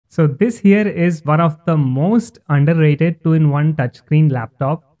So this here is one of the most underrated 2-in-1 touchscreen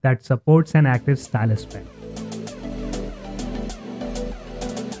laptop that supports an active stylus pen.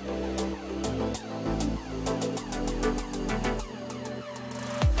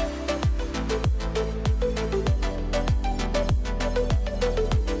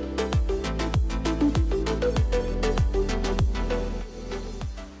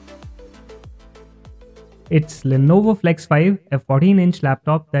 It's Lenovo Flex 5, a 14-inch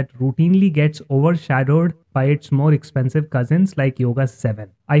laptop that routinely gets overshadowed by its more expensive cousins like Yoga 7.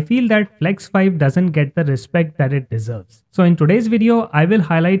 I feel that Flex 5 doesn't get the respect that it deserves. So in today's video, I will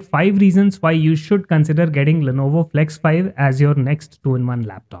highlight 5 reasons why you should consider getting Lenovo Flex 5 as your next 2-in-1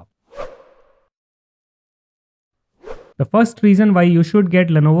 laptop. The first reason why you should get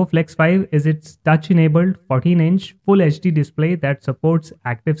Lenovo Flex 5 is its touch-enabled 14-inch Full HD display that supports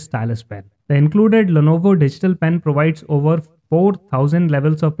active stylus pen. The included Lenovo digital pen provides over 4,000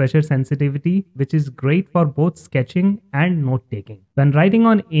 levels of pressure sensitivity, which is great for both sketching and note-taking. When writing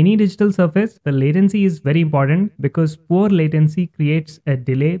on any digital surface, the latency is very important because poor latency creates a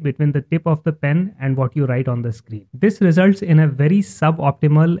delay between the tip of the pen and what you write on the screen. This results in a very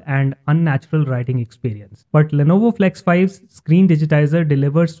suboptimal and unnatural writing experience. But Lenovo Flex 5's screen digitizer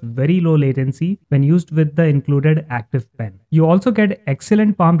delivers very low latency when used with the included active pen. You also get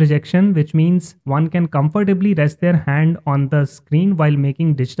excellent palm rejection, which means one can comfortably rest their hand on the screen while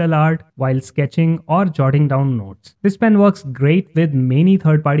making digital art, while sketching or jotting down notes. This pen works great with many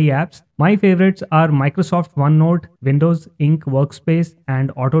third-party apps. My favorites are Microsoft OneNote, Windows Ink Workspace, and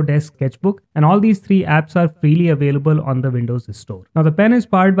Autodesk Sketchbook, and all these 3 apps are freely available on the Windows Store. Now the pen is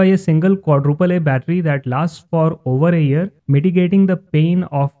powered by a single quadruple A battery that lasts for over a year, mitigating the pain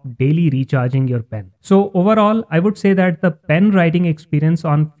of daily recharging your pen. So overall, I would say that the pen writing experience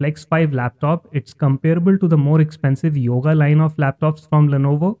on Flex 5 laptop, it's comparable to the more expensive Yoga line of laptops from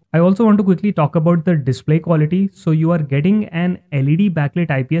Lenovo. I also want to quickly talk about the display quality. So you are getting an LED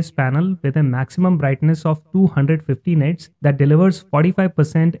backlit IPS panel with a maximum brightness of 250 nits that delivers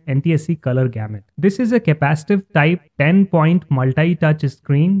 45% NTSC color gamut. This is a capacitive type 10-point multi-touch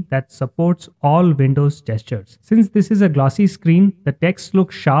screen that supports all Windows gestures. Since this is a glossy screen, the text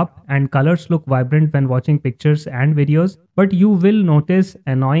looks sharp and colors look vibrant when watching pictures and videos, but you will notice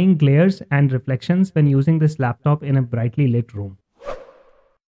annoying glares and reflections when using this laptop in a brightly lit room.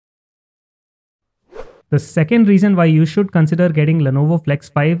 The second reason why you should consider getting Lenovo Flex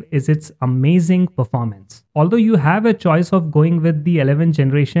 5 is its amazing performance. Although you have a choice of going with the 11th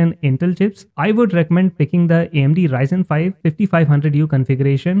generation Intel chips, I would recommend picking the AMD Ryzen 5 5500U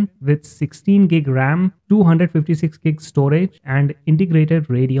configuration with 16GB RAM, 256GB storage, and integrated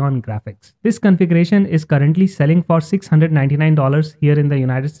Radeon graphics. This configuration is currently selling for $699 here in the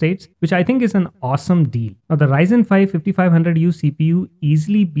United States, which I think is an awesome deal. Now, the Ryzen 5 5500U CPU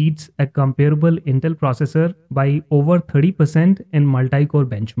easily beats a comparable Intel processor by over 30% in multi-core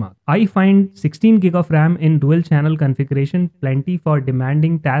benchmark. I find 16GB of RAM in dual channel configuration plenty for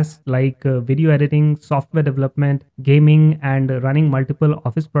demanding tasks like video editing, software development, gaming, and running multiple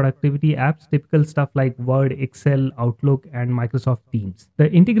office productivity apps, typical stuff like Word, Excel, Outlook, and Microsoft Teams.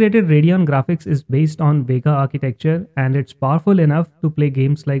 The integrated Radeon graphics is based on Vega architecture, and it's powerful enough to play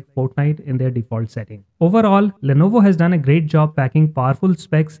games like Fortnite in their default setting. Overall, Lenovo has done a great job packing powerful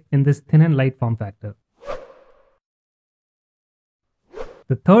specs in this thin and light form factor.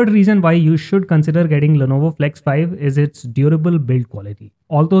 The third reason why you should consider getting Lenovo Flex 5 is its durable build quality.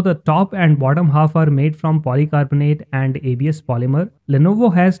 Although the top and bottom half are made from polycarbonate and ABS polymer,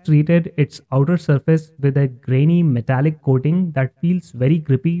 Lenovo has treated its outer surface with a grainy metallic coating that feels very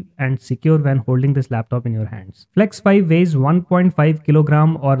grippy and secure when holding this laptop in your hands. Flex 5 weighs 1.5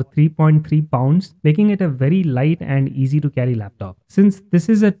 kg or 3.3 pounds, making it a very light and easy to carry laptop. Since this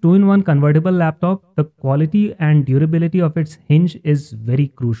is a 2-in-1 convertible laptop, the quality and durability of its hinge is very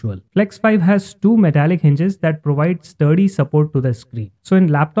crucial. Flex 5 has 2 metallic hinges that provide sturdy support to the screen. So in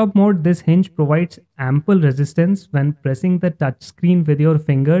laptop mode, this hinge provides ample resistance when pressing the touchscreen with your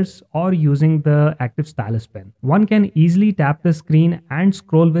fingers or using the active stylus pen. One can easily tap the screen and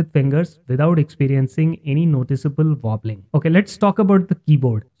scroll with fingers without experiencing any noticeable wobbling. Okay, let's talk about the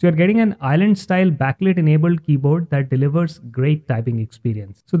keyboard. So you're getting an island style backlit enabled keyboard that delivers great typing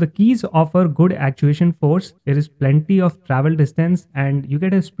experience. So the keys offer good actuation force, there is plenty of travel distance, and you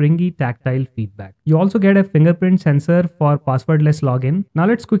get a springy tactile feedback. You also get a fingerprint sensor for passwordless login. Now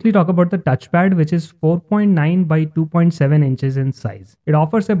let's quickly talk about the touchpad, which is 4.9 by 2.7 inches in size. It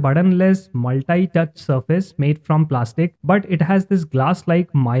offers a buttonless multi-touch surface made from plastic, but it has this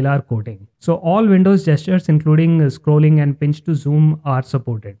glass-like mylar coating. So all Windows gestures, including scrolling and pinch to zoom, are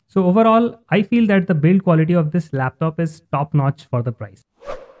supported. So overall, I feel that the build quality of this laptop is top-notch for the price.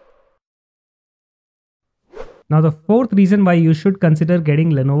 Now, the fourth reason why you should consider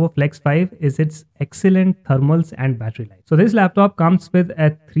getting Lenovo Flex 5 is its excellent thermals and battery life. So this laptop comes with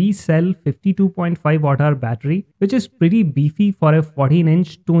a 3-cell 52.5 watt hour battery, which is pretty beefy for a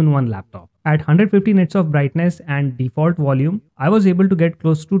 14-inch 2-in-1 laptop. At 150 nits of brightness and default volume, I was able to get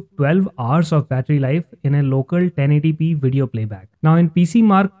close to 12 hours of battery life in a local 1080p video playback. Now in PC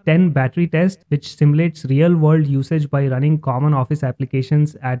Mark 10 battery test, which simulates real-world usage by running common office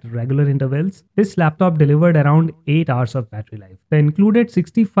applications at regular intervals, this laptop delivered around 8 hours of battery life. The included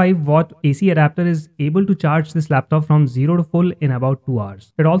 65-watt AC adapter is able to charge this laptop from 0 to full in about 2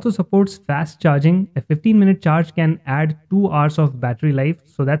 hours. It also supports fast charging. A 15-minute charge can add 2 hours of battery life,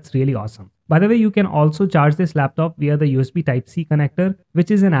 so that's really awesome. By the way, you can also charge this laptop via the USB Type-C connector,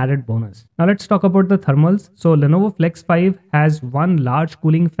 which is an added bonus. Now let's talk about the thermals. So Lenovo Flex 5 has one large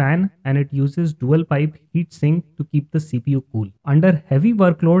cooling fan and it uses dual pipe heat sink to keep the CPU cool. Under heavy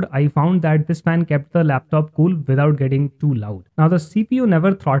workload, I found that this fan kept the laptop cool without getting too loud. Now the CPU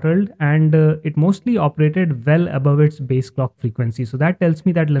never throttled and it mostly operated well above its base clock frequency. So that tells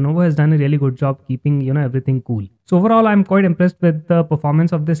me that Lenovo has done a really good job keeping, everything cool. So overall, I'm quite impressed with the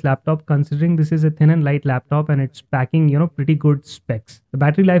performance of this laptop, considering this is a thin and light laptop and it's packing, pretty good specs. The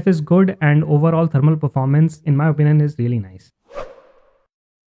battery life is good and overall thermal performance, in my opinion, is really nice.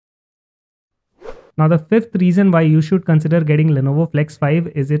 Now the fifth reason why you should consider getting Lenovo Flex 5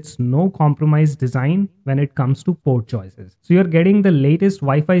 is its no compromise design when it comes to port choices. So you're getting the latest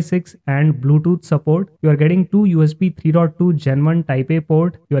Wi-Fi 6 and Bluetooth support. You're getting two USB 3.2 Gen 1 Type A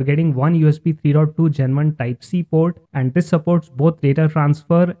port. You're getting one USB 3.2 Gen 1 Type C port, and this supports both data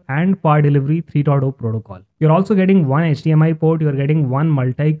transfer and power delivery 3.0 protocol. You're also getting one HDMI port, you're getting one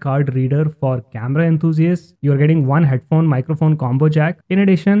multi-card reader for camera enthusiasts, you're getting one headphone microphone combo jack. In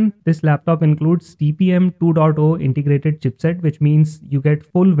addition, this laptop includes TPM 2.0 integrated chipset, which means you get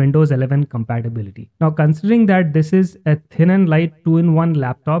full Windows 11 compatibility. Now, considering that this is a thin and light 2-in-1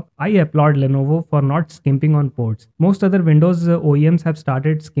 laptop, I applaud Lenovo for not skimping on ports. Most other Windows OEMs have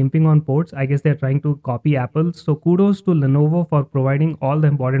started skimping on ports. I guess they're trying to copy Apple. So kudos to Lenovo for providing all the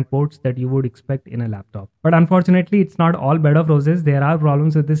important ports that you would expect in a laptop. But unfortunately, it's not all bed of roses. There are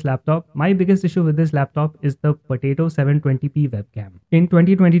problems with this laptop. My biggest issue with this laptop is the Potato 720p webcam. In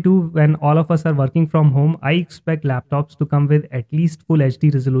 2022, when all of us are working from home, I expect laptops to come with at least full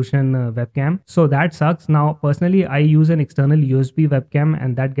HD resolution webcam. So that sucks. Now, personally, I use an external USB webcam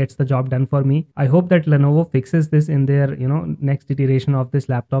and that gets the job done for me. I hope that Lenovo fixes this in their, next iteration of this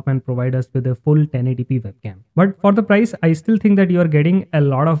laptop and provide us with a full 1080p webcam. But for the price, I still think that you are getting a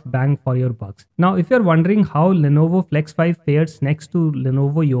lot of bang for your bucks. Now, if you're wondering how Lenovo Flex 5 fares next to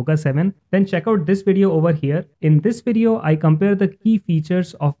Lenovo Yoga 7, then check out this video over here. In this video, I compare the key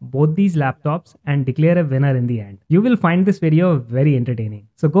features of both these laptops and declare a winner in the end. You will find this video very entertaining.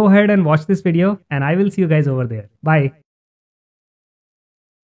 So go ahead and watch this video and I will see you guys over there. Bye.